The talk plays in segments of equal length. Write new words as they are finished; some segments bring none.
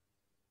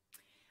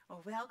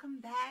Well, welcome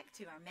back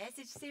to our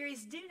message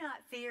series, Do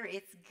Not Fear,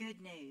 It's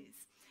Good News.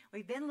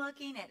 We've been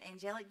looking at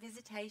angelic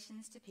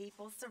visitations to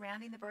people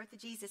surrounding the birth of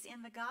Jesus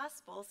in the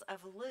Gospels of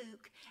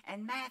Luke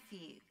and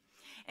Matthew.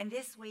 And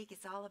this week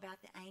it's all about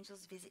the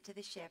angel's visit to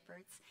the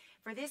shepherds.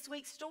 For this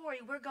week's story,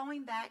 we're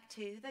going back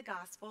to the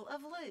Gospel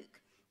of Luke,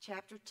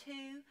 chapter 2,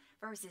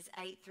 verses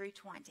 8 through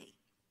 20.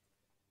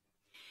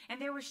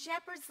 And there were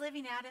shepherds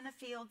living out in the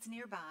fields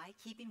nearby,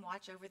 keeping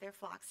watch over their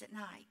flocks at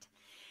night.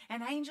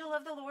 An angel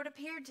of the Lord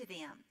appeared to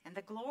them, and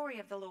the glory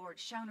of the Lord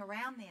shone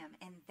around them,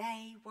 and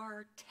they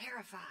were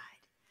terrified.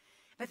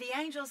 But the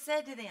angel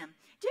said to them,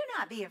 "Do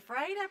not be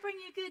afraid. I bring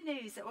you good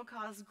news that will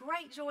cause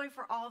great joy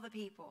for all the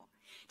people.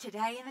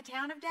 Today in the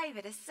town of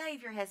David, a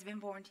Savior has been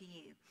born to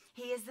you.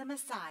 He is the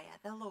Messiah,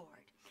 the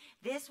Lord.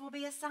 This will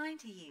be a sign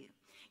to you.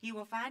 You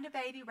will find a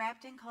baby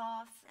wrapped in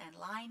cloths and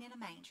lying in a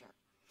manger."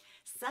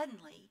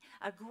 Suddenly,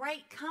 a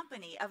great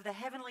company of the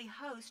heavenly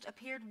host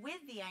appeared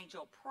with the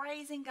angel,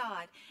 praising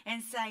God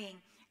and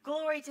saying,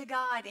 "Glory to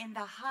God in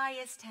the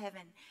highest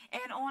heaven,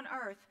 and on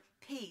earth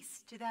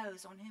peace to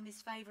those on whom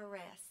his favor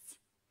rests."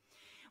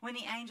 When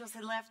the angels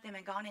had left them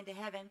and gone into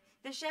heaven,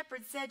 the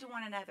shepherds said to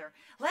one another,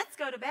 "Let's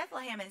go to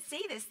Bethlehem and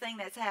see this thing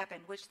that's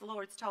happened, which the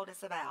Lord's told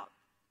us about."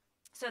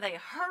 So they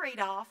hurried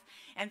off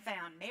and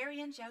found Mary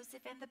and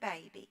Joseph and the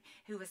baby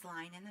who was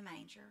lying in the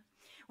manger.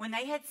 When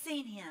they had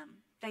seen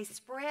him, they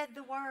spread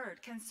the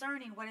word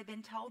concerning what had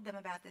been told them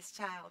about this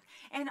child,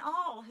 and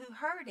all who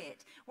heard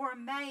it were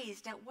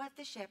amazed at what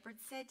the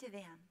shepherds said to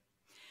them.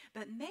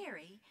 But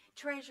Mary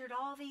treasured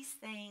all these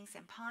things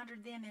and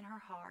pondered them in her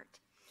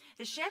heart.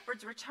 The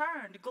shepherds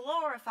returned,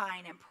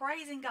 glorifying and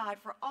praising God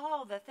for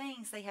all the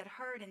things they had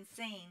heard and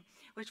seen,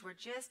 which were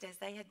just as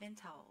they had been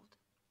told.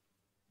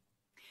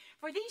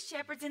 For these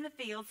shepherds in the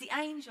fields, the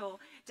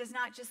angel does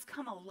not just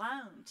come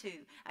alone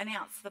to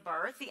announce the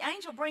birth. The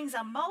angel brings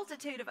a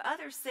multitude of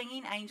other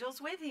singing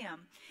angels with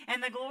him,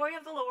 and the glory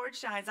of the Lord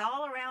shines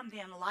all around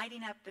them,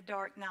 lighting up the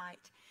dark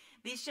night.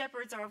 These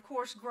shepherds are, of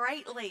course,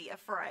 greatly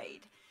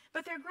afraid,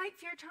 but their great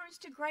fear turns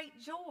to great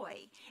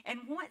joy.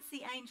 And once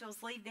the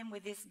angels leave them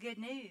with this good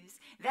news,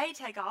 they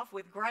take off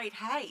with great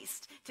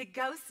haste to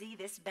go see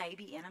this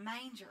baby in a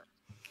manger.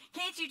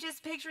 Can't you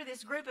just picture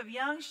this group of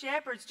young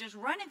shepherds just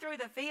running through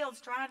the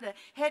fields trying to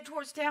head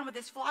towards town with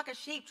this flock of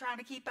sheep trying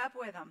to keep up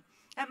with them?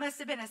 That must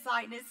have been a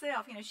sight in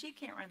itself. You know, sheep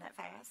can't run that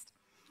fast.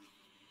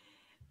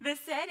 The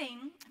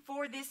setting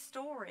for this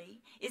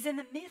story is in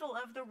the middle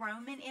of the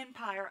Roman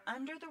Empire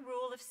under the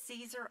rule of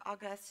Caesar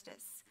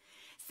Augustus.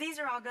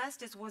 Caesar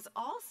Augustus was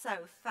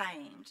also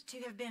famed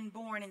to have been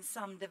born in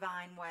some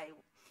divine way,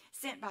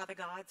 sent by the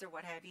gods or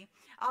what have you.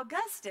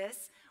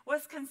 Augustus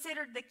was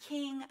considered the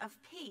king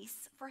of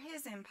peace for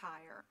his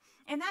empire,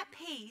 and that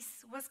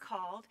peace was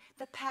called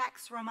the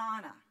Pax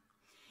Romana.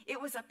 It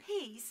was a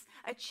peace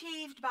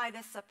achieved by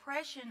the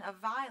suppression of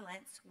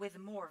violence with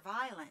more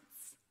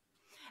violence.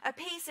 A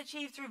peace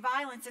achieved through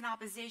violence and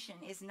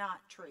opposition is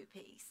not true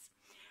peace.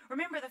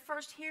 Remember, the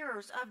first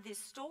hearers of this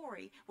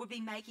story would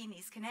be making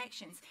these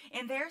connections.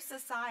 In their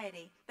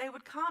society, they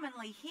would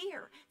commonly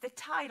hear the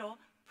title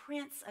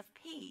Prince of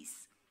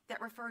Peace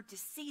that referred to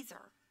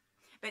Caesar.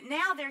 But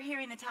now they're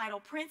hearing the title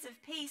Prince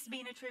of Peace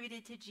being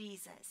attributed to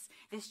Jesus,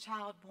 this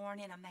child born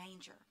in a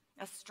manger,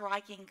 a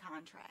striking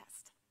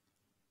contrast.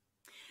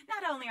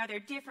 Not only are there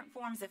different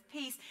forms of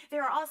peace,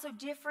 there are also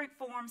different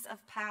forms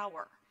of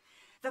power.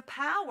 The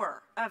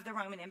power of the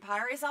Roman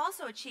Empire is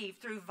also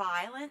achieved through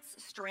violence,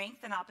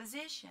 strength, and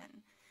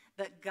opposition.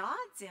 But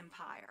God's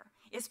empire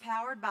is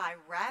powered by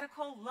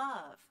radical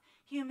love,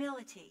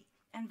 humility,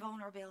 and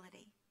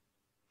vulnerability.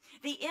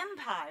 The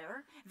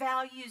empire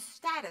values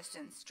status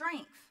and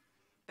strength,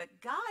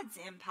 but God's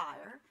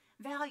empire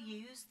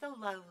values the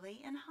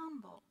lowly and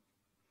humble.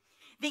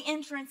 The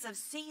entrance of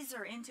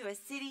Caesar into a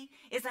city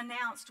is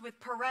announced with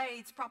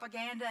parades,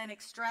 propaganda, and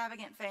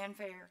extravagant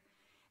fanfare.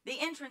 The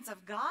entrance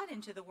of God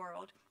into the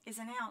world is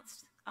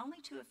announced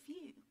only to a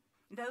few,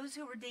 those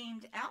who were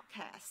deemed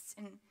outcasts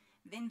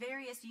in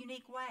various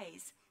unique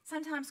ways,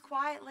 sometimes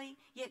quietly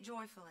yet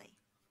joyfully.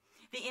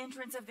 The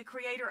entrance of the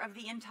creator of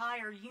the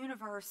entire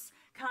universe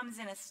comes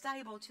in a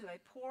stable to a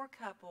poor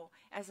couple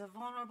as a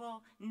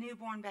vulnerable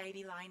newborn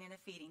baby lying in a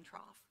feeding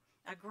trough.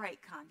 A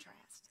great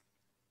contrast.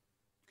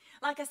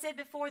 Like I said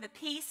before, the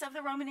peace of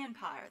the Roman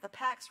Empire, the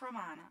Pax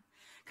Romana,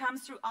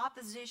 comes through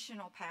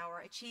oppositional power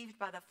achieved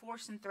by the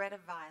force and threat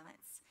of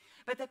violence.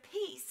 But the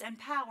peace and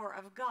power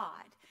of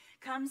God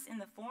comes in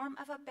the form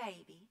of a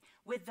baby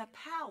with the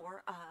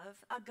power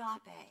of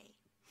agape.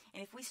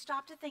 And if we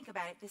stop to think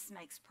about it, this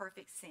makes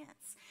perfect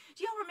sense.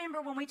 Do y'all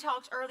remember when we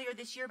talked earlier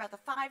this year about the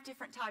 5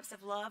 different types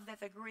of love that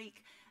the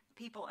Greek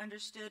people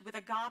understood, with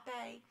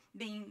agape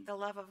being the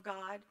love of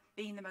God,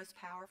 being the most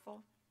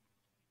powerful?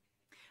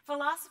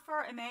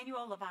 Philosopher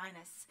Emmanuel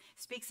Levinas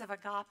speaks of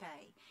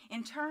agape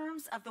in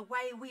terms of the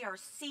way we are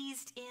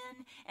seized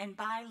in and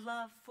by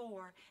love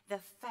for the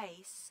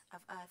face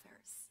of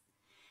others.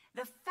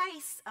 The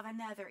face of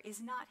another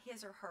is not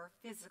his or her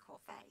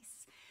physical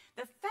face.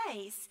 The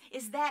face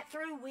is that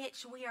through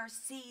which we are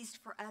seized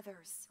for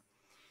others.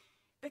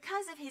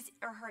 Because of his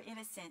or her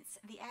innocence,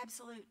 the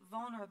absolute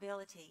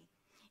vulnerability,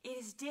 it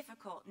is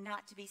difficult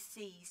not to be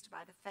seized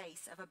by the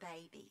face of a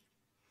baby.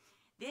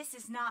 This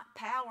is not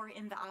power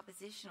in the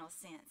oppositional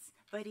sense,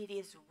 but it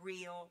is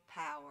real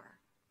power.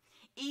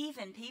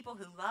 Even people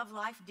who love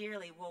life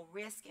dearly will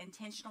risk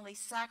intentionally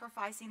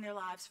sacrificing their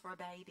lives for a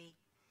baby.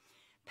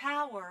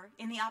 Power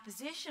in the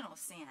oppositional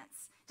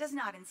sense does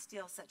not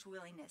instill such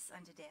willingness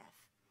unto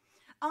death.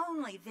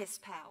 Only this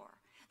power,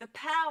 the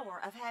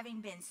power of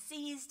having been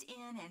seized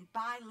in and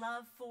by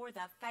love for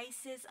the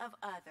faces of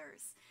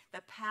others,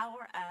 the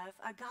power of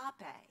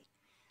agape,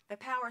 the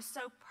power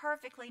so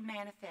perfectly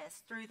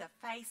manifest through the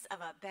face of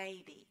a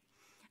baby.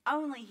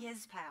 Only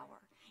his power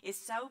is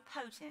so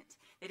potent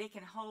that it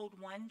can hold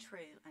one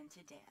true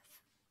unto death.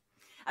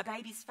 A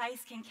baby's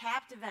face can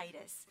captivate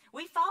us.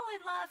 We fall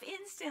in love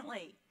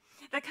instantly,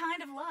 the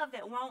kind of love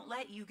that won't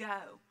let you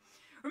go.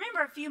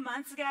 Remember a few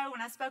months ago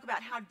when I spoke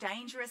about how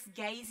dangerous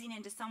gazing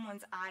into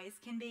someone's eyes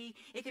can be?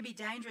 It could be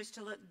dangerous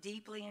to look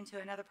deeply into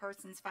another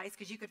person's face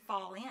because you could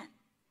fall in.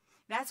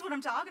 That's what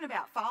I'm talking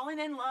about, falling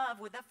in love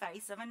with the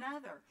face of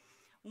another.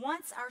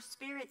 Once our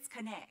spirits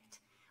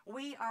connect,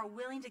 we are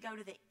willing to go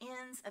to the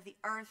ends of the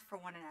earth for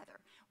one another.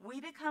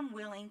 We become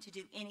willing to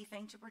do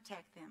anything to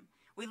protect them.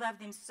 We love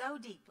them so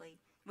deeply,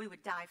 we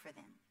would die for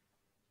them.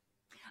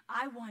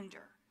 I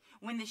wonder,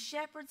 when the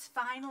shepherds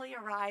finally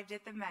arrived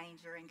at the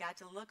manger and got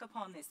to look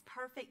upon this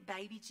perfect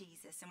baby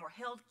Jesus and were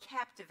held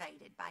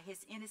captivated by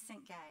his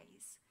innocent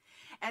gaze,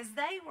 as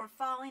they were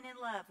falling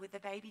in love with the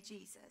baby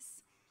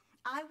Jesus,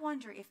 I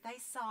wonder if they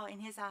saw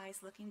in his eyes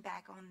looking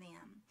back on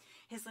them,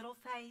 his little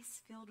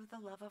face filled with the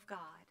love of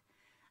God.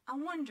 I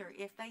wonder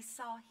if they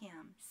saw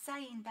him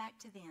saying back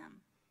to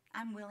them,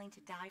 I'm willing to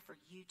die for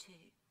you too.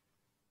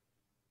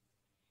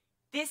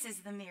 This is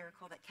the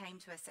miracle that came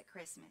to us at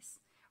Christmas,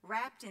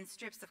 wrapped in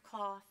strips of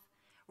cloth,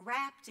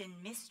 wrapped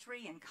in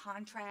mystery and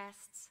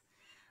contrasts,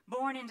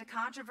 born into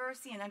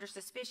controversy and under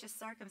suspicious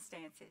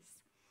circumstances.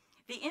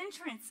 The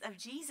entrance of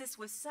Jesus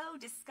was so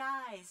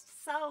disguised,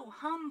 so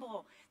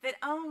humble, that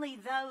only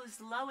those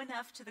low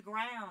enough to the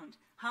ground,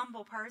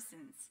 humble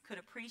persons, could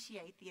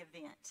appreciate the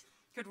event,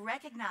 could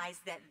recognize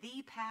that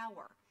the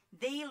power,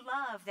 the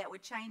love that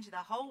would change the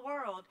whole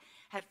world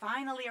had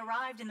finally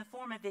arrived in the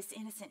form of this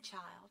innocent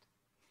child.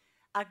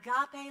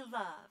 Agape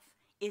love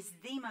is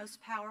the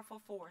most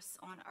powerful force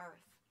on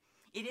earth.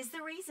 It is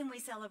the reason we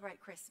celebrate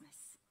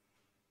Christmas.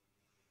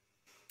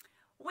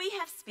 We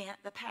have spent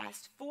the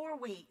past 4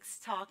 weeks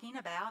talking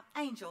about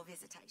angel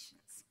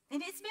visitations,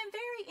 and it's been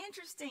very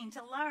interesting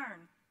to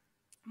learn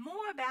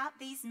more about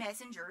these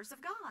messengers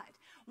of God.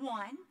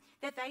 One,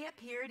 that they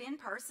appeared in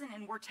person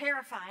and were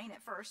terrifying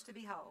at first to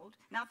behold,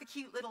 not the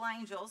cute little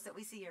angels that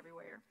we see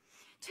everywhere.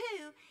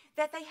 Two,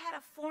 that they had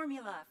a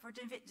formula for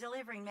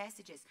delivering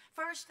messages.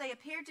 First, they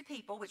appeared to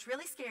people, which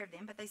really scared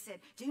them, but they said,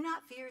 do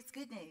not fear, it's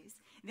good news.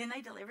 Then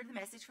they delivered the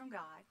message from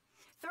God.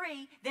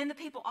 3, then the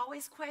people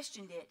always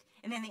questioned it,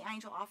 and then the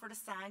angel offered a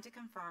sign to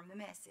confirm the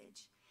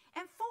message.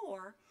 And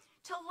 4,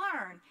 to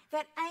learn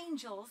that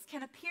angels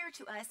can appear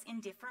to us in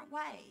different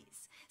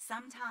ways,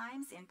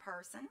 sometimes in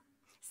person,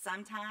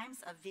 sometimes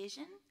a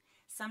vision,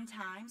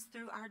 sometimes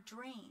through our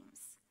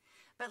dreams.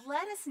 But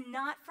let us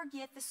not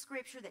forget the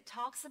scripture that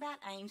talks about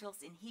angels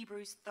in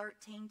Hebrews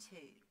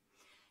 13:2.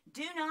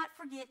 Do not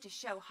forget to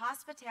show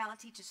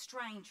hospitality to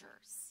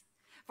strangers,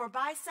 for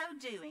by so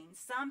doing,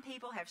 some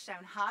people have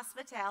shown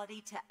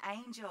hospitality to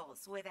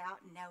angels without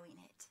knowing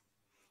it.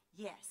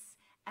 Yes,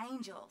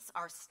 angels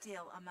are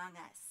still among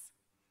us.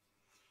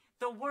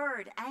 The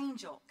word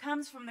angel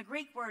comes from the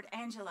Greek word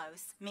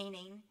angelos,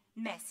 meaning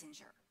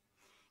messenger.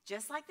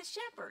 Just like the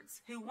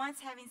shepherds, who once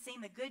having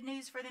seen the good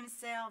news for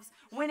themselves,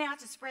 went out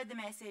to spread the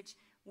message,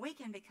 we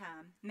can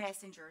become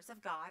messengers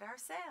of God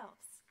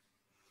ourselves.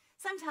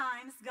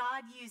 Sometimes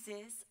God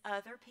uses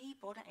other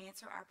people to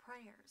answer our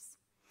prayers.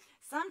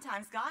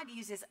 Sometimes God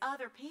uses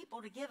other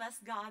people to give us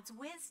God's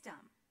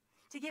wisdom,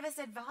 to give us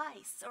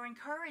advice or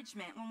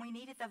encouragement when we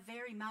need it the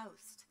very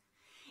most.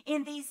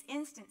 In these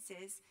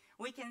instances,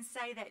 we can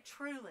say that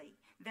truly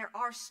there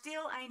are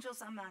still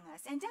angels among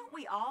us. And don't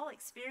we all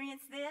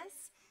experience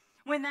this?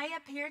 When they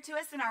appear to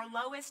us in our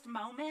lowest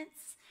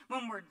moments,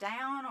 when we're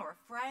down or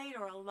afraid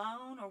or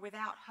alone or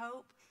without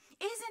hope,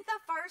 isn't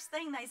the first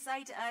thing they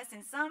say to us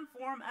in some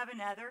form of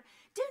another,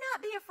 do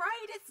not be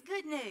afraid, it's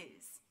good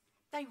news.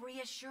 They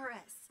reassure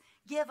us,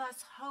 give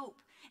us hope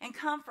and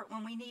comfort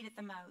when we need it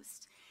the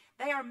most.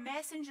 They are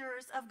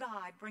messengers of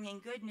God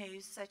bringing good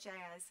news such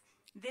as,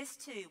 this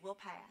too will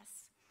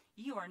pass.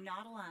 You are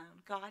not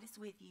alone. God is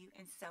with you,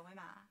 and so am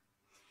I.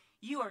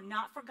 You are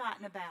not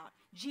forgotten about.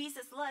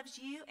 Jesus loves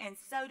you, and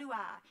so do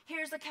I.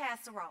 Here's a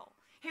casserole.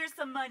 Here's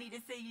some money to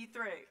see you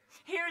through.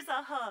 Here's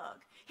a hug.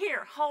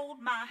 Here, hold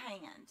my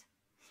hand.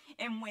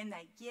 And when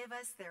they give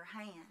us their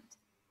hand,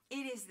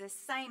 it is the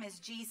same as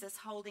Jesus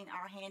holding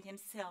our hand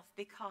himself.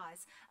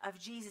 Because of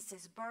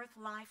Jesus' birth,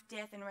 life,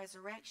 death, and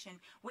resurrection,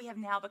 we have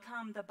now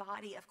become the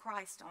body of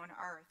Christ on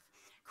earth.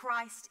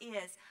 Christ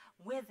is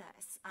with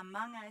us,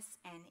 among us,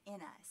 and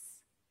in us.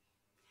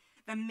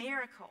 The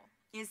miracle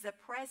is the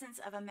presence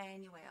of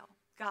Emmanuel,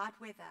 God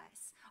with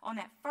us on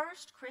that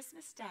first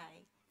Christmas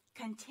day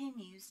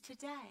continues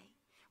today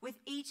with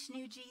each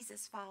new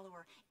Jesus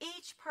follower,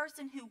 each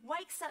person who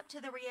wakes up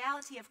to the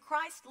reality of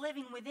Christ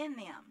living within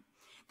them.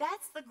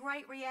 That's the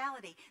great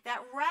reality.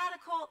 That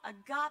radical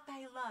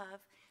agape love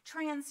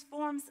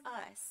transforms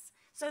us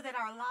so that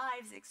our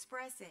lives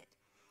express it.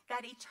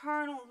 That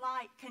eternal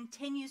light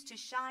continues to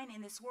shine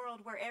in this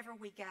world wherever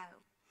we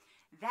go.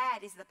 That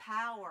is the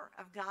power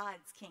of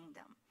God's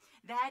kingdom.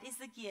 That is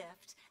the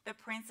gift the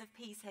Prince of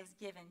Peace has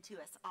given to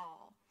us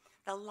all.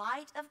 The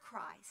light of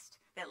Christ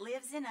that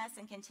lives in us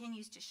and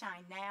continues to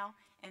shine now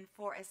and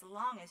for as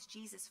long as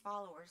Jesus'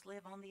 followers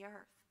live on the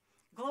earth.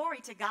 Glory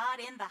to God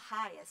in the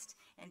highest,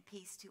 and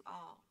peace to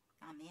all.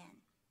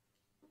 Amen.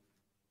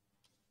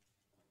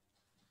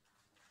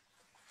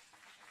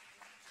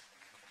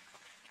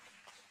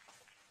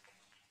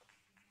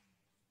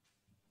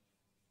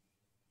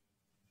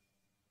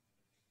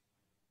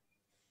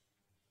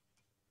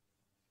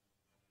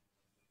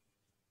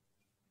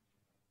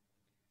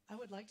 I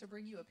would like to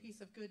bring you a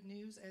piece of good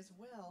news as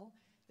well.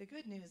 The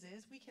good news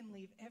is we can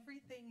leave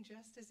everything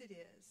just as it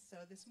is. So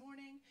this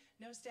morning,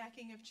 no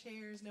stacking of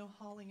chairs, no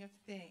hauling of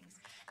things.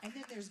 And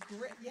then there's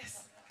great,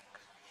 yes,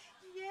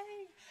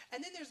 yay.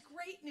 And then there's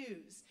great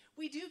news.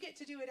 We do get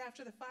to do it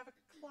after the 5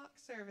 o'clock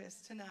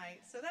service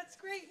tonight. So that's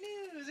great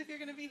news if you're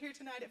going to be here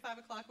tonight at 5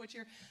 o'clock, which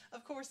you're,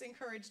 of course,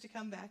 encouraged to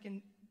come back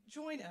and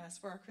join us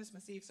for our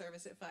Christmas Eve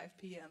service at 5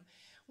 p.m.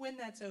 When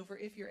that's over,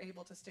 if you're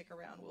able to stick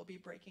around, we'll be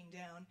breaking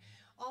down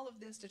all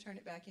of this to turn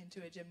it back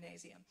into a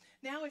gymnasium.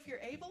 Now, if you're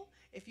able,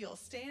 if you'll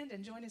stand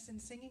and join us in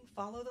singing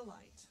Follow the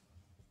Light.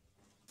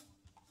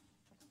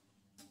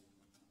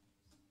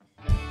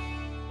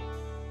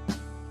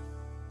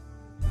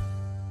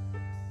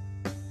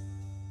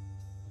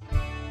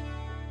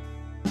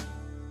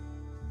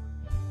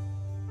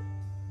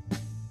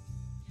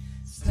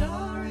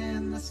 Star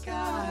in the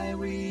sky,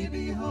 we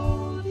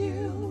behold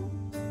you.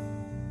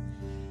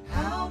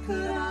 How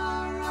could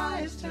our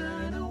eyes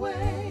turn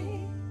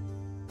away?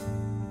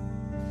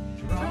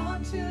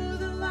 Drawn to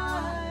the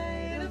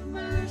light of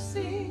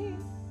mercy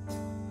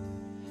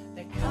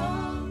that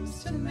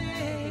comes to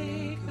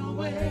make a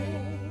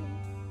way.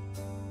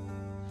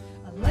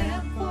 A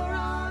lamp for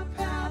our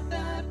path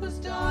that was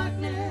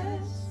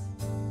darkness,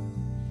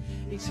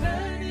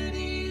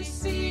 eternity's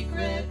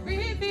secret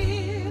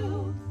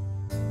revealed.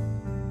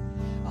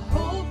 A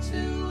hope to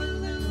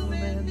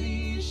illumine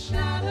these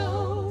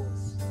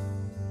shadows,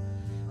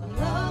 a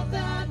love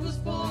that was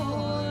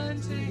born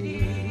to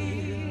heal.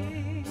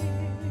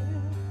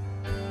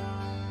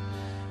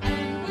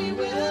 And we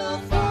will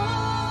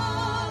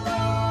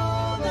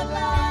follow the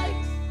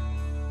light.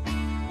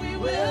 We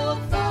will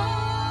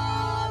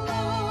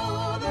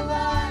follow the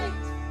light,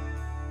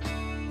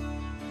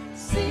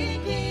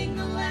 seeking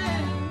the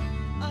land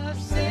of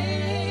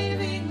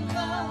saving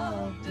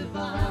love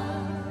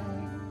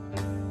divine.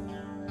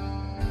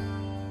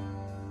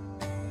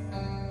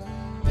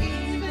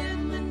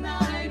 Even the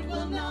night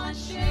will not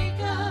shake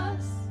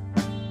us.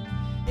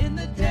 In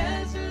the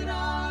desert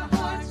our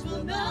hearts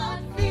will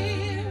not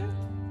fear.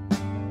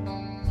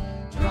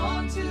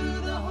 Drawn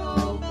to the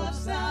hope of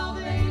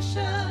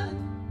salvation,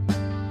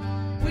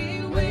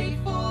 we wait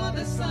for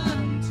the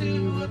sun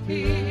to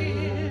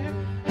appear.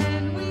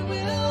 And we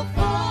will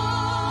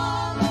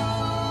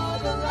follow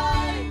the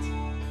light.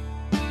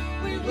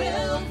 We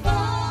will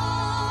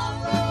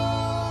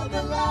follow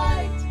the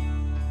light,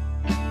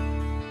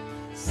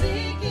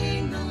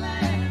 seeking the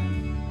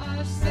land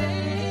of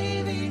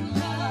saving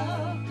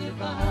love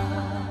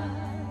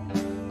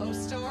divine. Oh,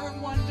 star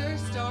of wonder,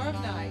 star of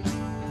night.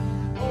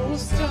 Oh,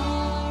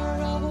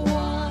 star of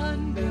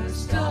wonder,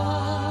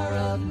 star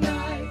of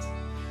night,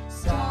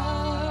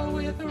 star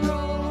with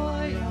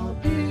royal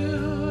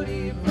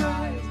beauty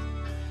bright,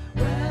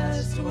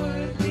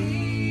 westward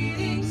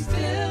leading,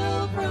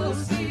 still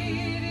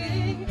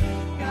proceeding,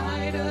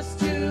 guide us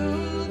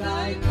to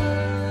thy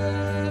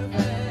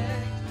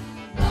perfect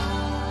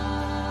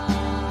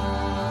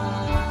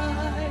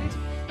light.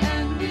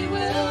 And we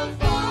will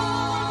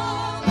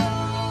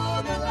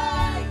follow the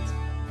light.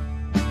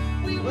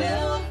 We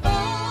will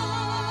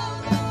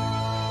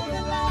follow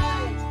the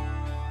light,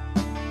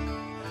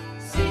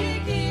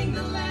 seeking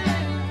the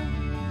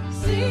land,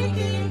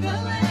 seeking the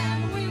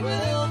land. We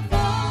will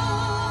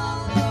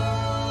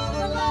follow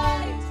the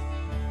light.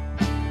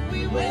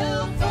 We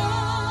will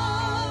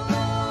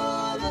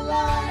follow the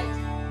light,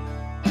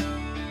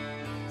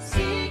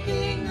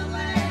 seeking the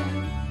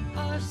land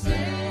of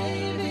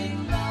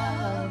saving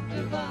love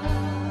divine.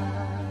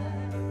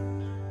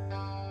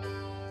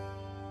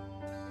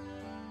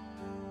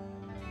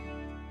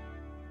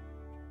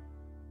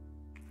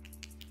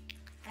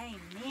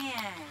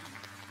 Amen.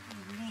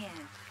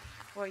 Amen.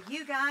 Well,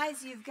 you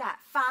guys, you've got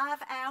 5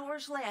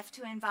 hours left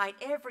to invite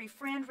every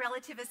friend,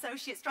 relative,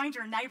 associate,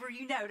 stranger, and neighbor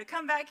you know to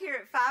come back here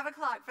at 5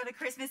 o'clock for the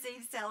Christmas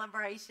Eve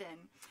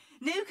celebration.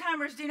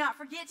 Newcomers, do not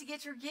forget to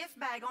get your gift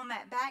bag on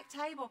that back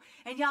table.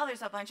 And y'all,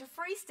 there's a bunch of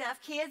free stuff.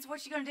 Kids,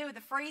 what you going to do with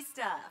the free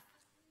stuff?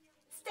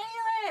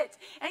 steal it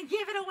and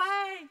give it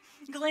away.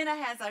 Glenna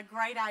has a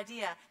great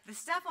idea. The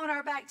stuff on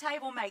our back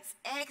table makes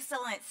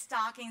excellent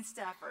stocking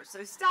stuffers.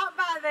 So stop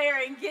by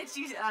there and get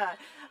you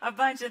a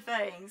bunch of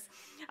things.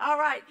 All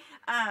right.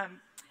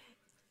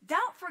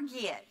 Don't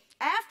forget,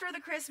 after the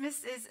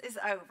Christmas is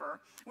over,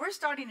 we're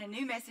starting a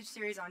new message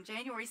series on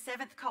January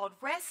 7th called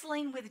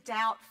Wrestling with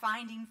Doubt,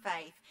 Finding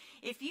Faith.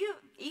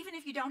 Even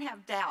if you don't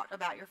have doubt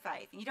about your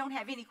faith and you don't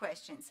have any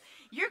questions,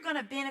 you're going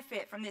to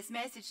benefit from this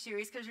message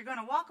series because you're going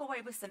to walk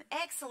away with some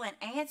excellent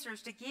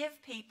answers to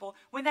give people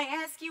when they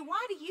ask you,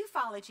 why do you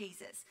follow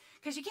Jesus?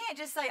 Because you can't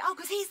just say, oh,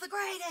 because he's the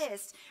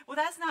greatest. Well,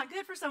 that's not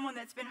good for someone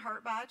that's been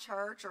hurt by a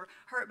church or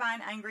hurt by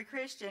an angry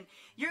Christian.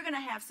 You're going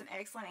to have some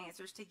excellent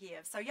answers to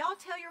give. So y'all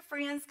tell your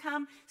friends,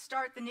 come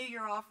start the new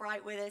year off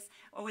right with us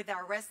or with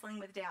our Wrestling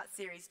with Doubt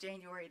series,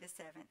 January the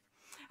 7th.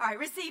 All right,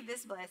 receive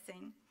this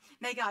blessing.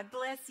 May God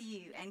bless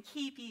you and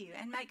keep you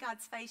and make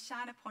God's face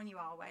shine upon you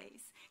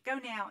always. Go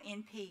now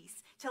in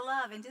peace to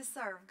love and to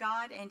serve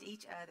God and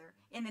each other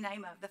in the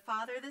name of the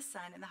Father, the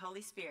Son, and the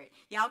Holy Spirit.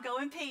 Y'all go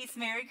in peace.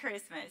 Merry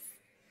Christmas.